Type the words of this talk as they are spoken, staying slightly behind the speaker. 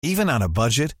Even on a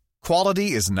budget,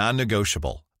 quality is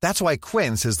non-negotiable. That's why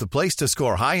Quince is the place to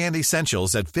score high-end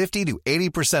essentials at 50 to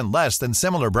 80% less than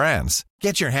similar brands.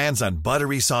 Get your hands on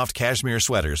buttery soft cashmere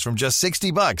sweaters from just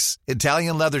 $60,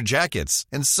 Italian leather jackets,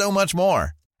 and so much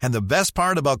more. And the best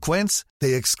part about Quince,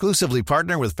 they exclusively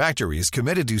partner with factories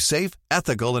committed to safe,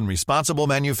 ethical, and responsible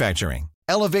manufacturing.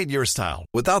 Elevate your style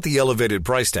without the elevated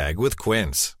price tag with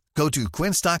Quince. Go to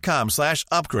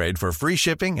quince.com/upgrade for free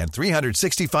shipping and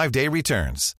 365-day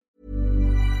returns.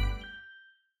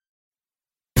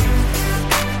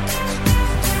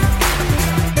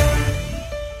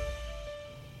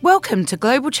 Welcome to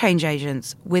Global Change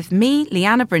Agents with me,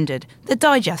 Leanna Brinded, the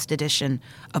Digest Edition,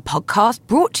 a podcast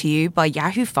brought to you by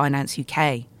Yahoo Finance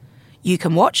UK. You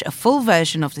can watch a full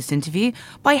version of this interview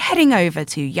by heading over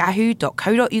to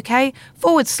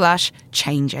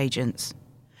yahoo.co.uk/change agents.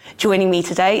 Joining me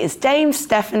today is Dame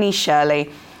Stephanie Shirley.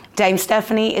 Dame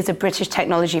Stephanie is a British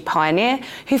technology pioneer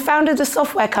who founded the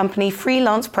software company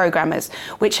Freelance Programmers,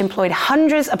 which employed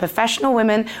hundreds of professional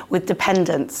women with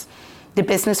dependents. The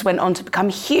business went on to become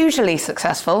hugely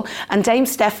successful, and Dame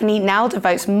Stephanie now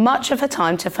devotes much of her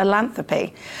time to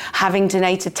philanthropy, having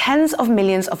donated tens of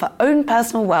millions of her own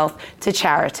personal wealth to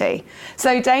charity.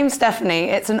 So Dame Stephanie,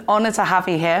 it's an honour to have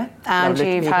you here, and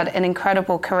you've had an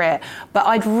incredible career. But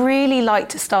I'd really like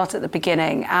to start at the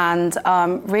beginning and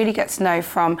really get to know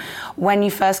from when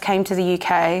you first came to the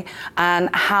UK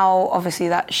and how obviously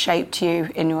that shaped you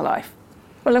in your life.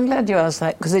 Well, I'm glad you asked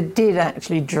that, because it did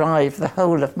actually drive the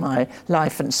whole of my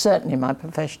life and certainly my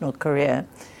professional career.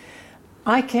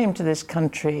 I came to this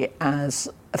country as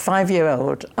a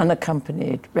 5-year-old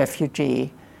unaccompanied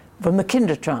refugee from the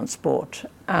Kindertransport,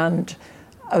 and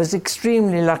I was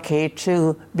extremely lucky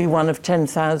to be one of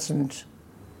 10,000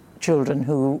 children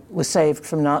who were saved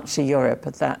from Nazi Europe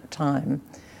at that time.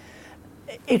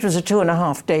 It was a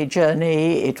 2.5-day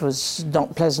journey. It was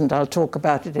not pleasant. I'll talk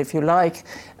about it if you like.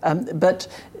 But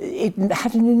it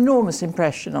had an enormous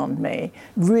impression on me.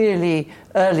 Really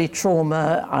early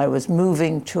trauma. I was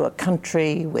moving to a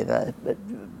country with a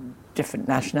different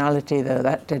nationality, though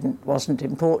that wasn't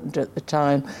important at the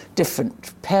time.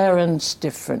 Different parents,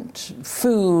 different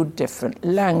food, different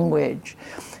language.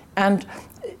 And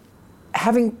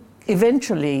having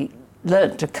eventually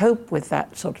learned to cope with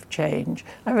that sort of change,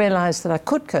 I realised that I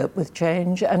could cope with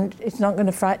change and it's not going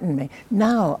to frighten me.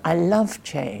 Now I love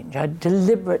change. I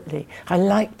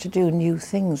like to do new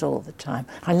things all the time.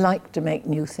 I like to make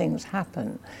new things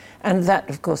happen. And that,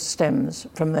 of course, stems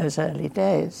from those early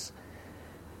days.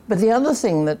 But the other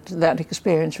thing that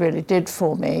experience really did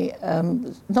for me,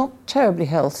 not terribly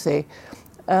healthy,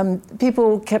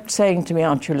 people kept saying to me,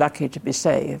 "Aren't you lucky to be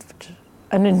saved?"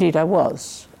 And indeed I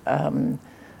was.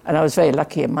 And I was very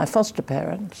lucky in my foster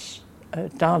parents,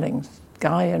 darlings,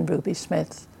 Guy and Ruby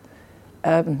Smith.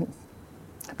 But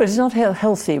it's not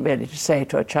healthy, really, to say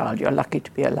to a child, "You're lucky to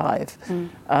be alive."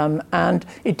 And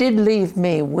it did leave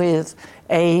me with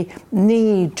a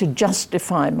need to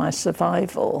justify my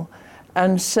survival.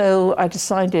 And so I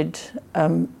decided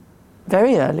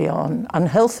very early on,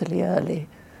 unhealthily early,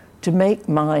 to make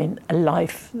mine a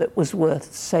life that was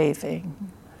worth saving.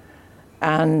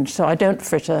 And so I don't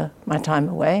fritter my time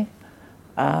away.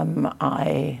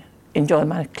 I enjoy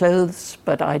my clothes,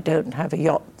 but I don't have a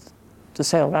yacht to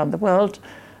sail around the world.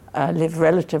 I live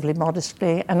relatively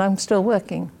modestly, and I'm still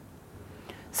working.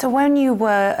 So when you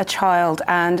were a child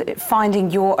and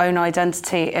finding your own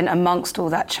identity in amongst all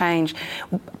that change,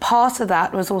 part of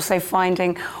that was also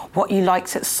finding what you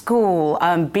liked at school,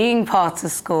 being part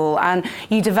of school, and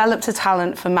you developed a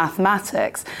talent for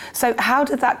mathematics. So how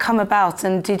did that come about,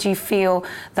 and did you feel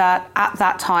that at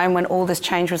that time when all this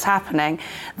change was happening,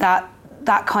 that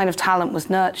kind of talent was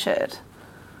nurtured?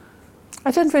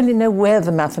 I don't really know where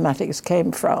the mathematics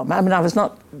came from. I mean, I was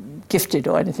not gifted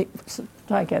or anything.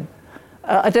 Try again.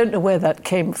 I don't know where that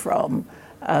came from.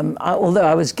 Although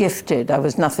I was gifted, I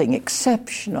was nothing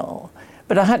exceptional.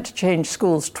 But I had to change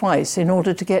schools twice in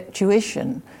order to get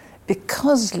tuition.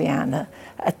 Because, Leanna,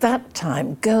 at that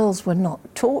time, girls were not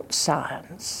taught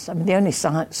science. I mean, the only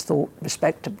science thought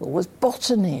respectable was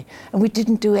botany, and we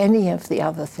didn't do any of the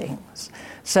other things.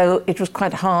 So it was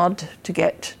quite hard to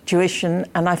get tuition,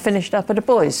 and I finished up at a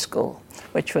boys' school,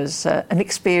 which was an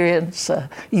experience, a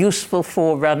useful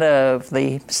forerunner of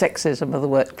the sexism of the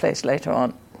workplace later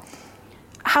on.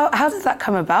 How did that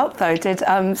come about, though?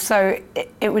 So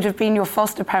it would have been your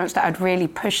foster parents that had really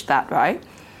pushed that, right?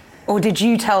 Or did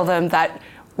you tell them that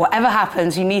whatever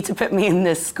happens, you need to put me in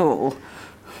this school?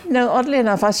 No, oddly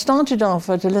enough, I started off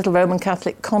at a little Roman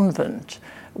Catholic convent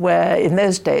where in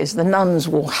those days the nuns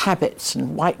wore habits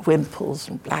and white wimples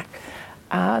and black.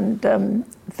 And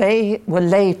they were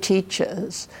lay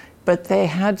teachers but they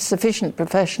had sufficient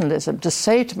professionalism to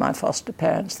say to my foster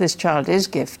parents, this child is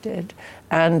gifted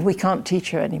and we can't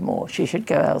teach her anymore. She should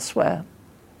go elsewhere.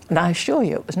 And I assure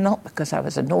you, it was not because I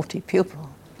was a naughty pupil.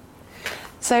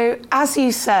 So, as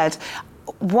you said,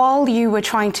 while you were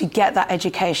trying to get that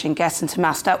education, get into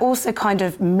maths, that also kind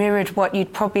of mirrored what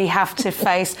you'd probably have to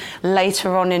face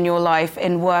later on in your life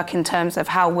in work, in terms of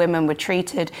how women were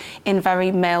treated in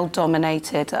very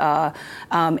male-dominated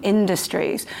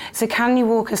industries. So can you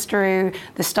walk us through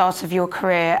the start of your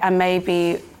career and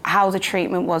maybe how the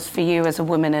treatment was for you as a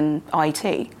woman in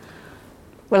IT?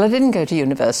 Well, I didn't go to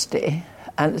university.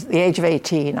 And at the age of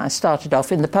 18, I started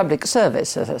off in the public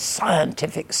service as a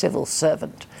scientific civil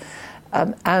servant.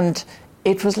 And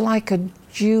it was like a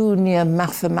junior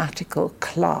mathematical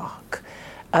clerk,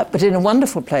 but in a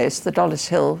wonderful place, the Dollis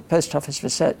Hill Post Office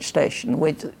Research Station,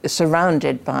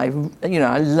 surrounded by,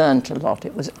 I learnt a lot.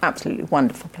 It was an absolutely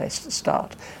wonderful place to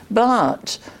start.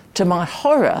 But to my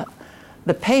horror,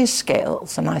 the pay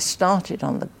scales, and I started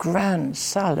on the grand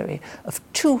salary of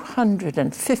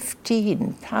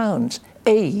 £215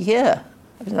 a year.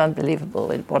 It was unbelievable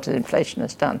what inflation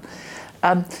has done.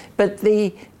 But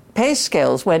the pay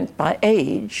scales went by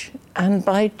age and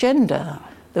by gender.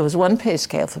 There was one pay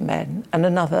scale for men and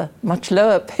another much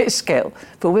lower pay scale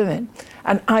for women.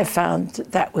 And I found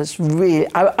that was really,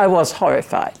 I was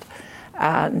horrified.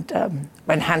 And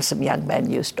when handsome young men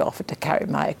used to offer to carry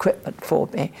my equipment for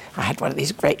me, I had one of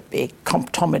these great big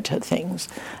comptometer things.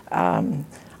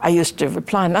 I used to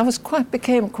reply, and I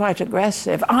became quite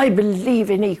aggressive. I believe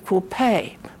in equal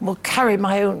pay, will carry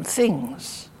my own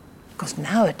things. Because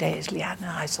nowadays,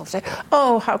 Leanna, I sort of say,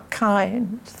 oh, how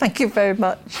kind, thank you very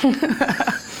much.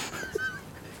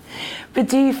 But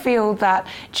do you feel that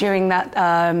during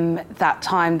that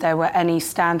time there were any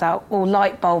standout or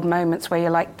light bulb moments where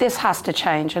you're like, this has to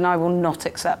change and I will not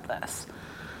accept this?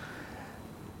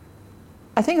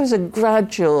 I think it was a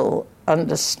gradual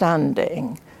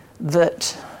understanding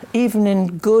that even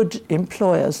in good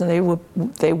employers, and they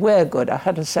were good, I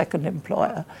had a second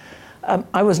employer,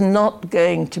 I was not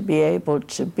going to be able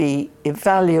to be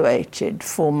evaluated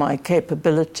for my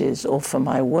capabilities or for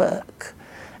my work.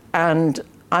 And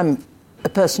I'm a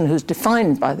person who's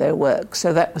defined by their work,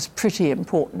 so that was pretty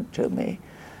important to me.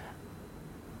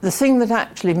 The thing that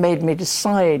actually made me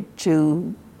decide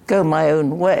to go my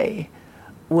own way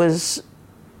was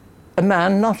a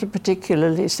man, not a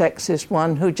particularly sexist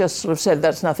one, who just sort of said,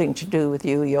 that's nothing to do with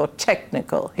you, you're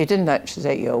technical. He didn't actually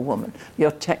say you're a woman,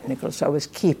 you're technical, so I was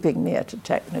keeping me at a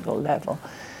technical level.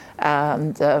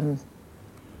 And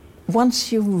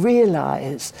once you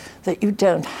realise that you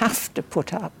don't have to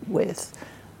put up with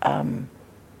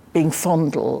being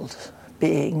fondled,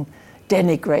 being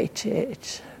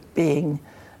denigrated,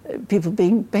 people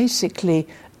being basically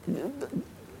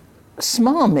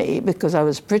smarmy, because I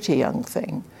was a pretty young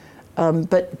thing,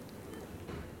 but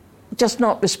just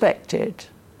not respected.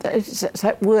 It's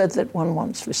that word that one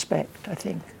wants, respect, I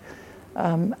think.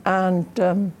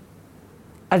 I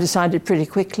decided pretty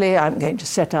quickly I'm going to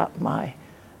set up my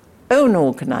own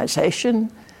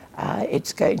organisation.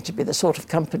 It's going to be the sort of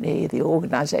company, the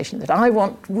organisation that I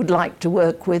would like to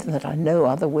work with, and that I know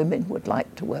other women would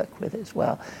like to work with as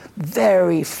well.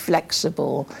 Very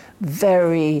flexible,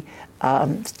 very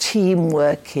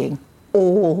team-working,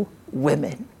 all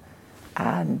women.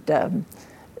 And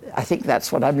I think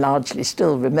that's what I'm largely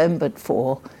still remembered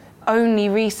for. Only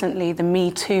recently, the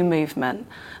Me Too movement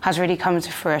has really come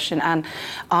to fruition and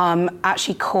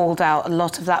actually called out a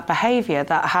lot of that behaviour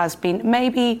that has been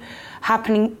maybe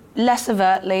happening less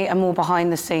overtly and more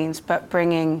behind the scenes, but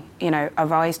bringing, a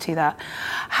rise to that.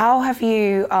 How have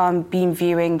you been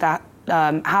viewing that?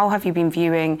 How have you been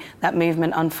viewing that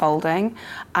movement unfolding?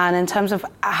 And in terms of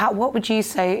what would you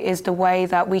say is the way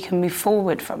that we can move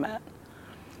forward from it?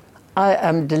 I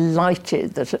am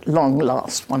delighted that at long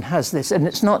last one has this, and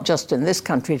it's not just in this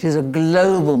country, it is a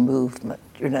global movement,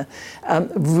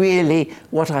 Really,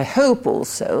 what I hope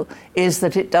also is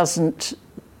that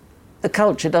the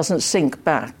culture doesn't sink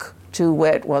back to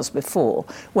where it was before,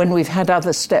 when we've had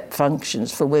other step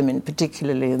functions for women,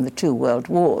 particularly in the 2 world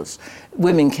wars.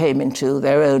 Women came into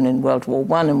their own in World War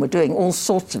I and were doing all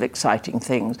sorts of exciting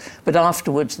things, but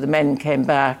afterwards the men came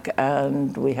back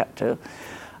and we had to...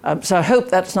 so I hope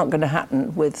that's not going to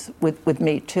happen with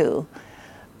Me Too.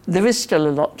 There is still a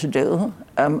lot to do.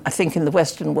 I think in the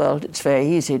Western world it's very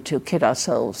easy to kid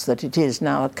ourselves that it is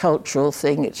now a cultural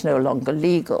thing, it's no longer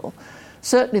legal.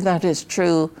 Certainly that is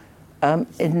true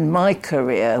in my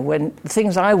career, when the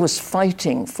things I was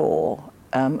fighting for,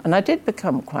 and I did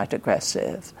become quite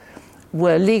aggressive,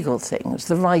 were legal things: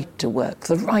 the right to work,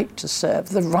 the right to serve,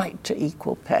 the right to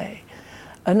equal pay.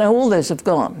 And now all those have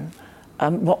gone.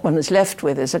 what one is left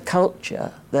with is a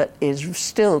culture that is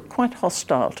still quite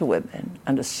hostile to women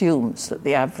and assumes that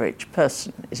the average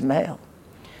person is male.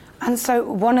 And so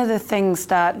one of the things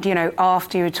that,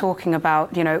 after you were talking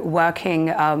about, working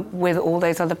with all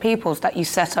those other peoples, that you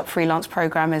set up freelance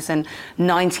programmers in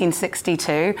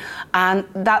 1962, and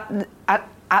that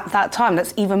at that time,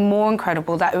 that's even more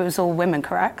incredible that it was all women,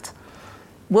 correct?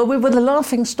 Well, we were the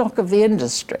laughing stock of the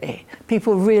industry.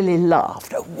 People really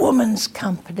laughed. A woman's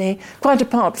company, quite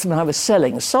apart from I was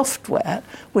selling software,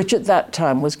 which at that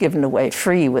time was given away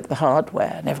free with the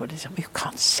hardware. And everybody said, well, you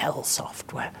can't sell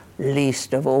software,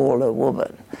 least of all a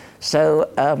woman. So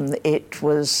it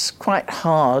was quite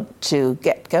hard to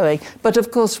get going. But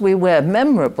of course, we were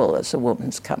memorable as a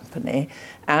woman's company.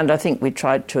 And I think we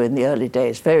tried to, in the early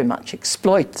days, very much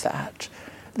exploit that.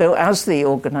 Though as the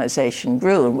organisation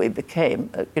grew and we became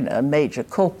a major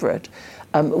corporate,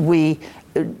 we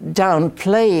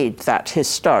downplayed that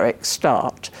historic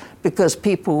start because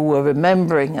people were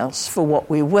remembering us for what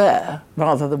we were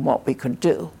rather than what we could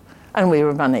do. And we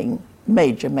were running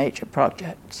major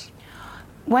projects.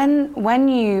 When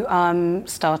you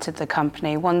started the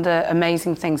company, one of the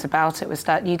amazing things about it was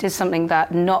that you did something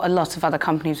that not a lot of other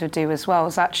companies would do as well. It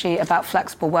was actually about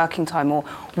flexible working time or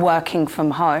working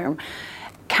from home.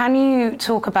 Can you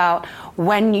talk about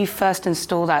when you first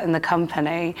installed that in the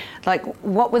company? Like,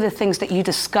 what were the things that you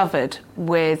discovered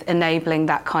with enabling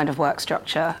that kind of work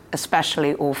structure,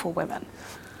 especially all for women?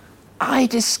 I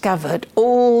discovered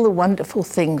all the wonderful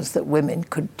things that women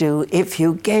could do if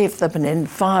you gave them an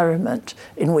environment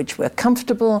in which we're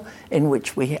comfortable, in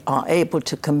which we are able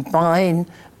to combine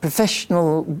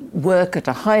professional work at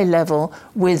a high level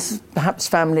with perhaps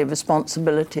family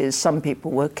responsibilities. Some people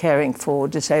were caring for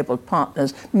disabled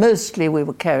partners. Mostly we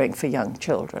were caring for young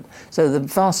children. So the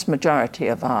vast majority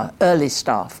of our early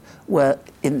staff were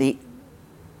in the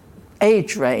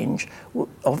age range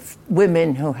of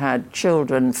women who had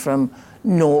children from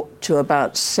 0 to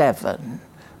about 7.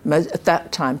 At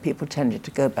that time, people tended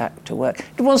to go back to work.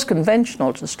 It was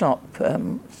conventional to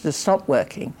stop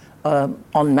working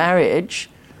on marriage.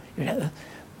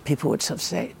 People would sort of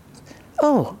say,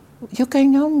 "Oh, you're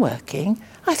going on working?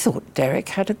 I thought Derek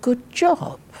had a good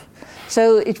job."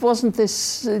 So it wasn't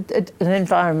an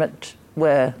environment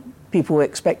where people were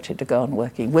expected to go on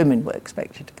working. Women were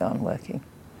expected to go on working.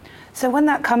 So when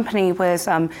that company was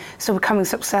sort of becoming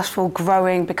successful,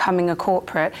 growing, becoming a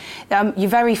corporate, you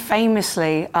very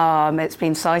famously, it's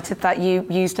been cited that you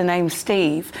used the name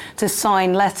Steve to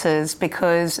sign letters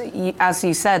because, as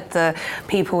you said, the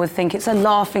people would think it's a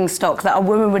laughing stock that a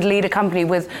woman would lead a company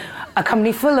with a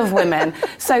company full of women.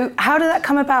 So how did that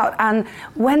come about? And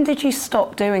when did you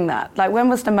stop doing that? Like, when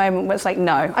was the moment where it's like,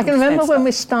 no? I can remember when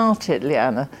we started,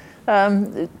 Leanna,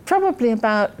 probably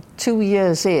about 2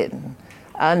 years in.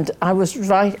 And I was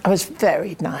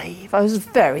very naive. I was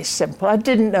very simple. I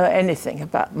didn't know anything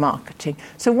about marketing.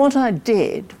 So what I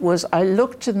did was I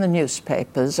looked in the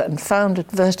newspapers and found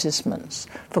advertisements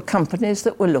for companies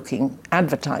that were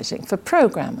advertising for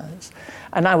programmers.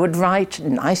 And I would write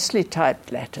nicely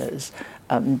typed letters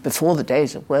before the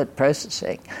days of word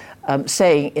processing,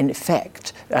 saying, in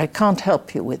effect, I can't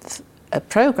help you with a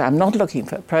program, not looking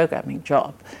for a programming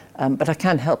job, but I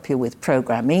can help you with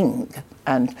programming.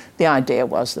 And the idea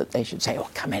was that they should say, "Oh,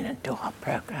 come in and do our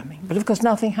programming." But of course,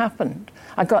 nothing happened.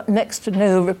 I got next to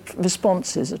no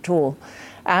responses at all.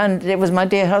 And it was my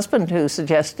dear husband who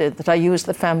suggested that I use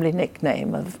the family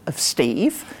nickname of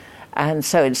Steve. And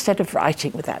so instead of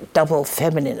writing with that double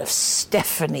feminine of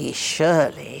Stephanie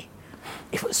Shirley,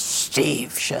 it was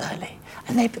Steve Shirley.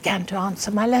 And they began to answer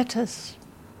my letters.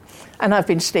 And I've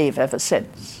been Steve ever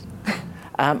since.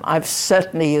 I've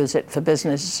certainly used it for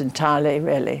business entirely,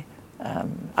 really.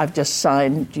 I've just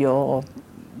signed your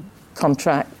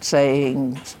contract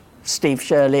saying Steve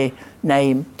Shirley,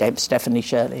 name, Dame Stephanie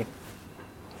Shirley.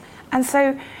 And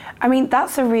so, I mean,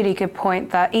 that's a really good point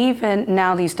that even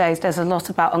now these days, there's a lot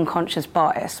about unconscious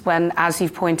bias when, as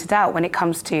you've pointed out, when it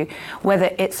comes to whether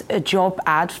it's a job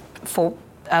ad for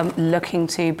looking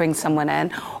to bring someone in,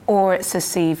 or it's a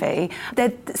CV,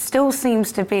 there still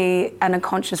seems to be an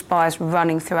unconscious bias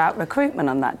running throughout recruitment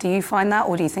on that. Do you find that,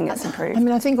 or do you think it's improved? I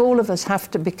mean, I think all of us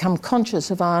have to become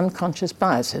conscious of our unconscious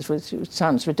biases, which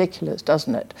sounds ridiculous,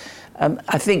 doesn't it?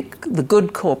 I think the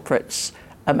good corporates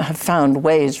have found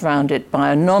ways around it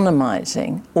by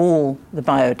anonymising all the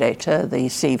biodata, the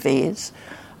CVs,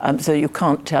 so you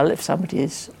can't tell if somebody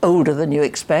is older than you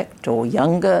expect or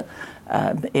younger.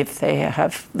 If they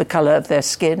have the colour of their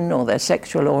skin or their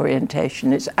sexual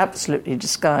orientation, it's absolutely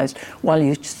disguised while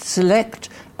you select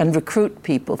and recruit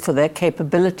people for their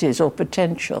capabilities or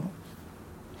potential.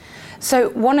 So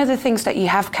one of the things that you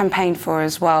have campaigned for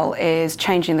as well is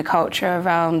changing the culture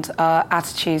around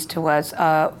attitudes towards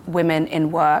women in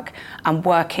work and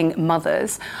working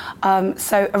mothers.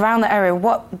 So around the area,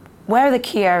 where are the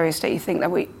key areas that you think that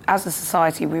we, as a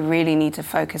society, we really need to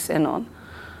focus in on?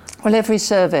 Well, every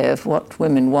survey of what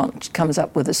women want comes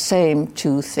up with the same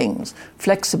two things: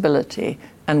 flexibility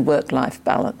and work-life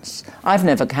balance. I've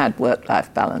never had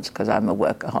work-life balance because I'm a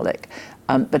workaholic.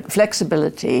 But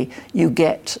flexibility you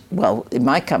get, well, in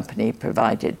my company,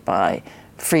 provided by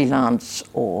freelance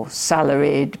or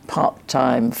salaried,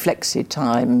 part-time,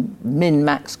 flexi-time,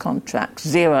 min-max contracts,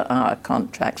 zero-hour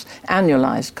contracts,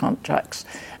 annualized contracts,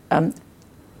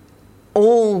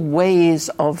 all ways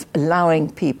of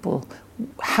allowing people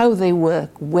how they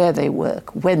work, where they work,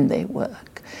 when they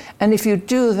work. And if you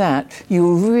do that,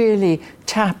 you really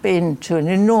tap into an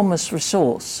enormous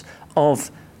resource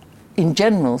of, in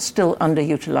general, still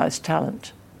underutilized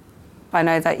talent. I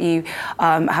know that you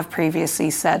have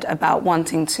previously said about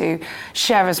wanting to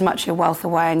share as much of your wealth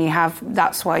away, and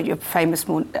that's why you're famous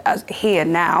more here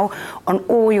now on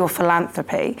all your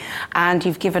philanthropy, and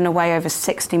you've given away over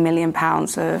 £60 million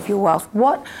of your wealth.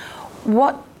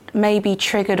 What maybe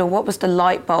triggered, or what was the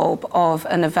light bulb of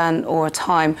an event or a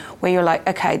time where you're like,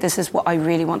 okay, this is what I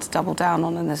really want to double down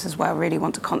on, and this is where I really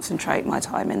want to concentrate my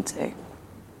time into?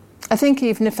 I think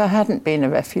even if I hadn't been a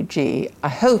refugee, I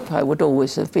hope I would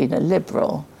always have been a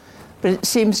liberal. But it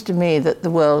seems to me that the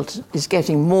world is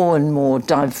getting more and more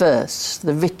diverse.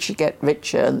 The rich get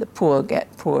richer and the poor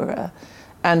get poorer.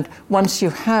 And once you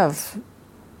have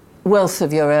wealth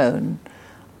of your own,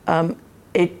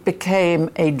 it became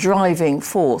a driving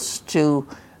force to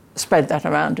spread that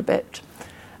around a bit.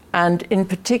 And in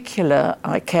particular,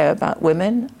 I care about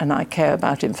women, and I care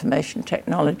about information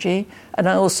technology, and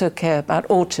I also care about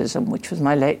autism, which was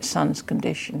my late son's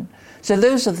condition. So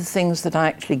those are the things that I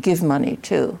actually give money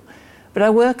to. But I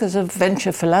work as a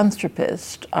venture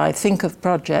philanthropist. I think of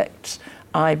projects,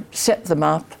 I set them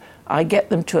up, I get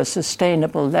them to a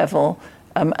sustainable level,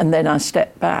 and then I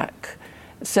step back.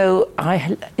 So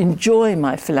I enjoy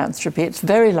my philanthropy. It's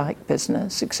very like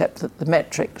business, except that the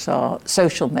metrics are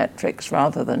social metrics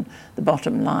rather than the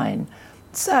bottom line.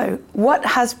 So what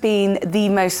has been the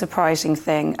most surprising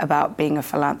thing about being a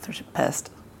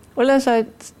philanthropist? Well, as I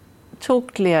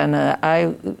talked to Liana,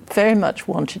 I very much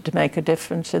wanted to make a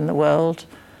difference in the world,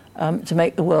 to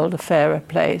make the world a fairer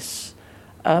place.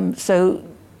 So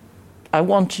I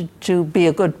wanted to be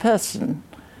a good person.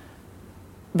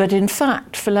 But in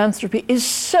fact, philanthropy is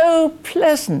so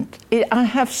pleasant. I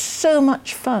have so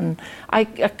much fun. I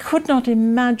could not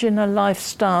imagine a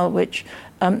lifestyle which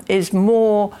is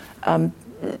more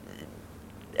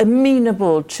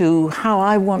amenable to how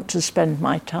I want to spend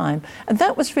my time. And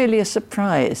that was really a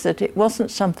surprise, that it wasn't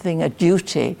something, a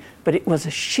duty, but it was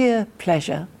a sheer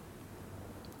pleasure.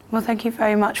 Well, thank you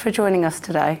very much for joining us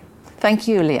today. Thank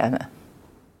you, Liana.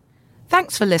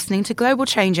 Thanks for listening to Global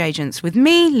Change Agents with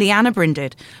me, Liana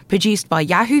Brinded, produced by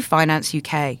Yahoo Finance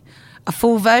UK. A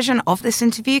full version of this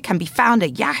interview can be found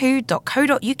at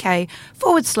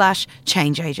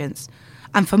yahoo.co.uk/changeagents.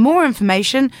 And for more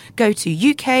information, go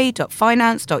to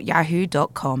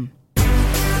uk.finance.yahoo.com.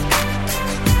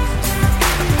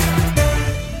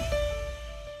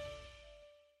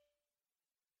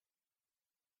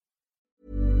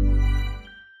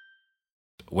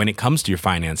 When it comes to your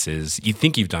finances, you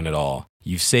think you've done it all.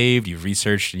 You've saved, you've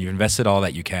researched, and you've invested all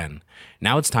that you can.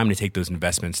 Now it's time to take those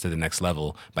investments to the next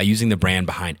level by using the brand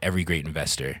behind every great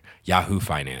investor, Yahoo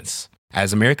Finance.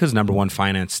 As America's #1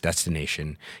 finance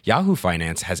destination, Yahoo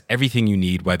Finance has everything you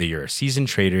need, whether you're a seasoned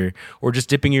trader or just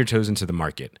dipping your toes into the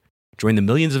market. Join the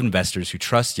millions of investors who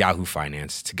trust Yahoo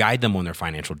Finance to guide them on their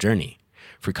financial journey.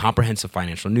 For comprehensive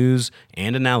financial news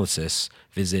and analysis,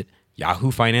 visit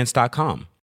yahoofinance.com.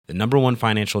 The #1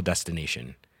 financial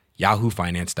destination,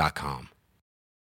 yahoofinance.com.